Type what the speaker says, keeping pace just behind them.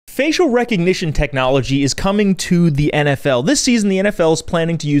Facial recognition technology is coming to the NFL. This season, the NFL is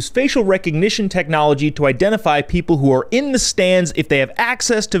planning to use facial recognition technology to identify people who are in the stands if they have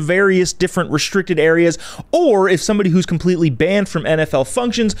access to various different restricted areas, or if somebody who's completely banned from NFL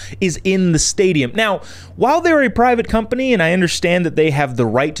functions is in the stadium. Now, while they're a private company, and I understand that they have the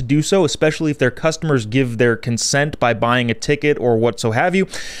right to do so, especially if their customers give their consent by buying a ticket or what so have you,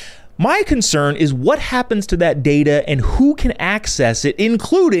 my concern is what happens to that data and who can access it,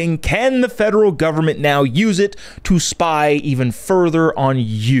 including can the federal government now use it to spy even further on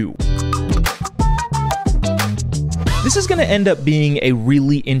you? This is going to end up being a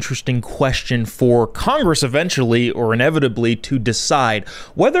really interesting question for Congress eventually, or inevitably, to decide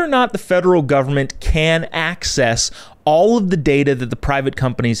whether or not the federal government can access all of the data that the private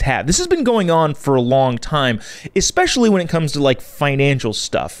companies have. This has been going on for a long time, especially when it comes to like financial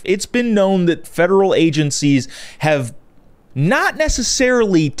stuff. It's been known that federal agencies have not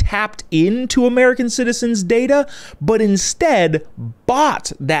necessarily tapped into American citizens' data, but instead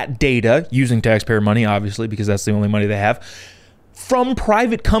bought that data, using taxpayer money, obviously, because that's the only money they have, from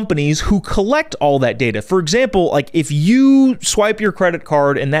private companies who collect all that data. For example, like if you swipe your credit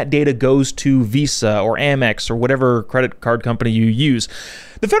card and that data goes to Visa or Amex or whatever credit card company you use,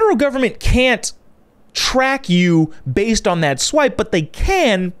 the federal government can't track you based on that swipe, but they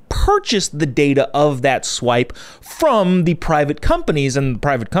can purchase the data of that swipe from the private companies, and the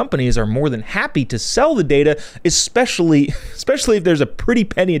private companies are more than happy to sell the data, especially if there's a pretty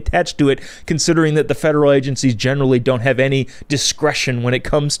penny attached to it, considering that the federal agencies generally don't have any discretion when it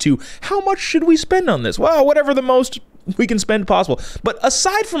comes to how much should we spend on this. Well, whatever the most we can spend possible. But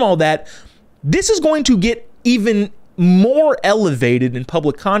aside from all that, this is going to get even more elevated in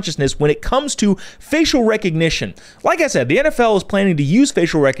public consciousness when it comes to facial recognition. Like I said, the NFL is planning to use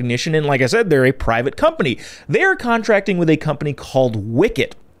facial recognition, and like I said, they're a private company. They're contracting with a company called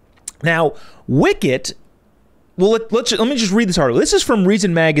Wicket. Now, Wicket, well, let me just read this article. This is from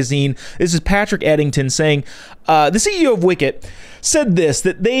Reason Magazine. This is Patrick Eddington saying, the CEO of Wicket said this,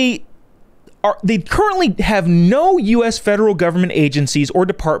 that they currently have no U.S. federal government agencies or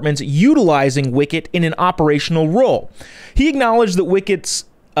departments utilizing Wicket in an operational role. He acknowledged that Wicket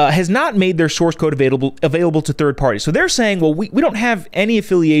has not made their source code available to third parties. So they're saying, well, we don't have any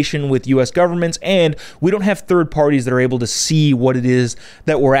affiliation with U.S. governments, and we don't have third parties that are able to see what it is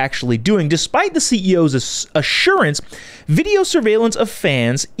that we're actually doing. Despite the CEO's assurance, video surveillance of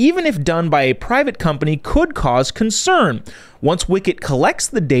fans, even if done by a private company, could cause concern. Once Wicket collects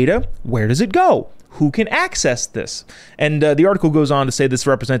the data, where does it go? Who can access this? And the article goes on to say this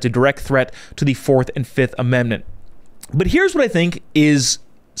represents a direct threat to the Fourth and Fifth Amendment. But here's what I think is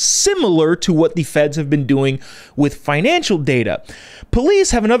similar to what the feds have been doing with financial data.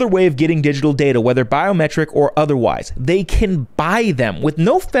 Police have another way of getting digital data, whether biometric or otherwise. They can buy them. With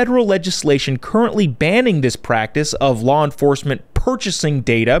no federal legislation currently banning this practice of law enforcement purchasing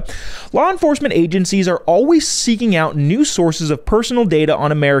data, law enforcement agencies are always seeking out new sources of personal data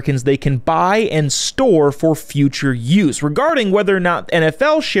on Americans they can buy and store for future use. Regarding whether or not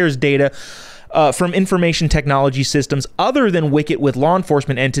NFL shares data from information technology systems other than Wicket with law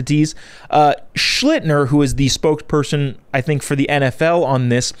enforcement entities, Schlittner, who is the spokesperson, I think, for the NFL on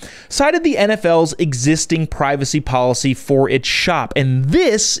this, cited the NFL's existing privacy policy for its shop. And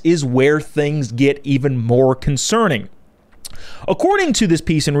this is where things get even more concerning. According to this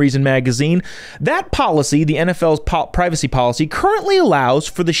piece in Reason Magazine, that policy, the NFL's privacy policy, currently allows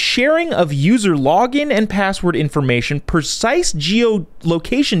for the sharing of user login and password information, precise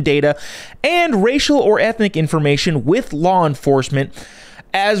geolocation data, and racial or ethnic information with law enforcement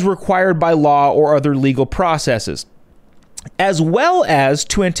as required by law or other legal processes, as well as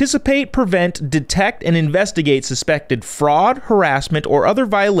to anticipate, prevent, detect, and investigate suspected fraud, harassment, or other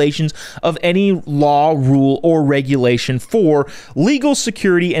violations of any law, rule, or regulation for legal,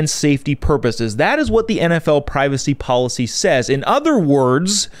 security, and safety purposes. That is what the NFL privacy policy says. In other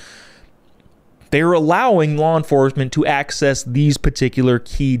words, they're allowing law enforcement to access these particular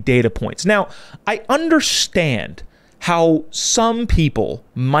key data points. Now, I understand how some people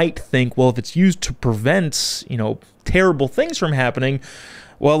might think, well, if it's used to prevent, terrible things from happening,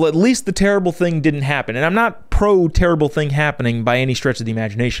 well, at least the terrible thing didn't happen. And I'm not pro terrible thing happening by any stretch of the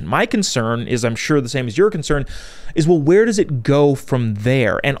imagination. My concern is, I'm sure the same as your concern, is, well, where does it go from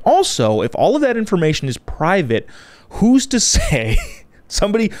there? And also, if all of that information is private, who's to say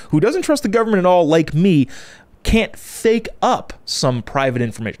somebody who doesn't trust the government at all, like me, can't fake up some private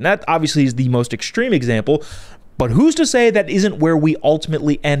information? That obviously is the most extreme example, but who's to say that isn't where we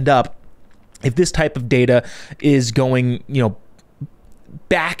ultimately end up if this type of data is going,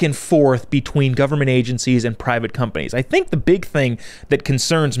 back and forth between government agencies and private companies. I think the big thing that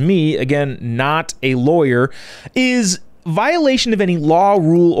concerns me, again, not a lawyer, is violation of any law,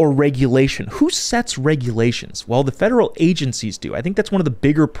 rule, or regulation. Who sets regulations? Well, the federal agencies do. I think that's one of the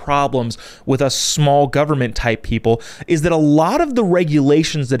bigger problems with us small government type people, is that a lot of the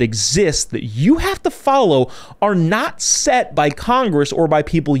regulations that exist that you have to follow are not set by Congress or by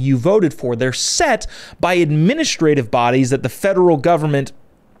people you voted for. They're set by administrative bodies that the federal government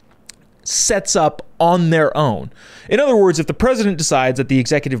sets up on their own. In other words, if the president decides that the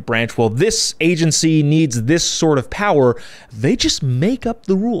executive branch, well, this agency needs this sort of power, they just make up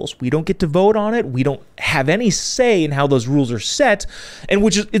the rules. We don't get to vote on it. We don't have any say in how those rules are set, and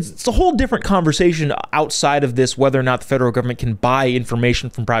it's a whole different conversation outside of this, whether or not the federal government can buy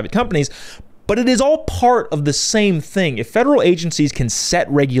information from private companies. But it is all part of the same thing. If federal agencies can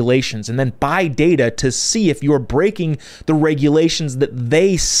set regulations and then buy data to see if you're breaking the regulations that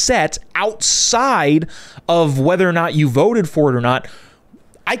they set outside of whether or not you voted for it or not,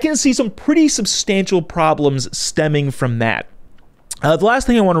 I can see some pretty substantial problems stemming from that. The last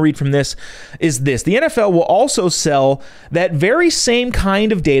thing I want to read from this is this. The NFL will also sell that very same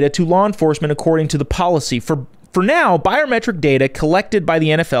kind of data to law enforcement according to the policy. For now, biometric data collected by the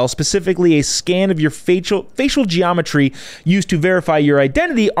NFL, specifically a scan of your facial geometry used to verify your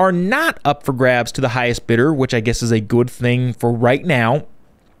identity, are not up for grabs to the highest bidder, which I guess is a good thing for right now.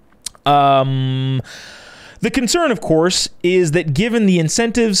 The concern, of course, is that given the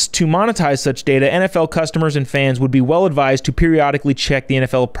incentives to monetize such data, NFL customers and fans would be well advised to periodically check the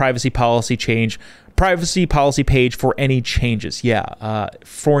NFL privacy policy page for any changes.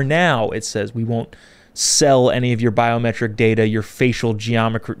 For now, it says we won't sell any of your biometric data, your facial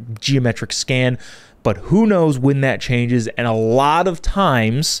geometric scan, but who knows when that changes, and a lot of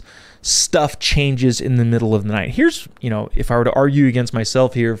times stuff changes in the middle of the night. Here's, if I were to argue against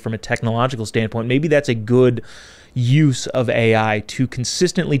myself here from a technological standpoint, maybe that's a good use of AI to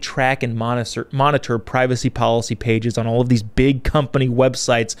consistently track and monitor privacy policy pages on all of these big company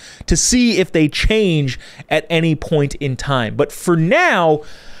websites to see if they change at any point in time. But for now,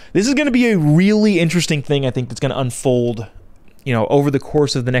 this is going to be a really interesting thing, I think, that's going to unfold, over the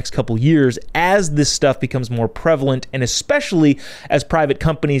course of the next couple years as this stuff becomes more prevalent, and especially as private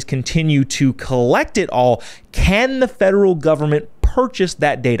companies continue to collect it all. Can the federal government purchase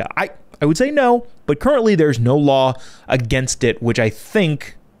that data? I would say no, but currently there's no law against it, which I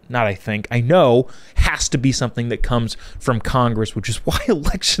know has to be something that comes from Congress, which is why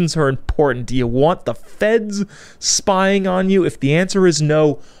elections are important. Do you want the feds spying on you? If the answer is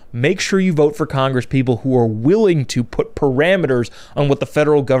no, make sure you vote for Congress people who are willing to put parameters on what the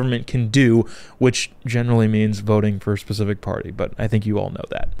federal government can do, which generally means voting for a specific party. But I think you all know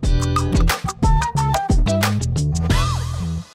that.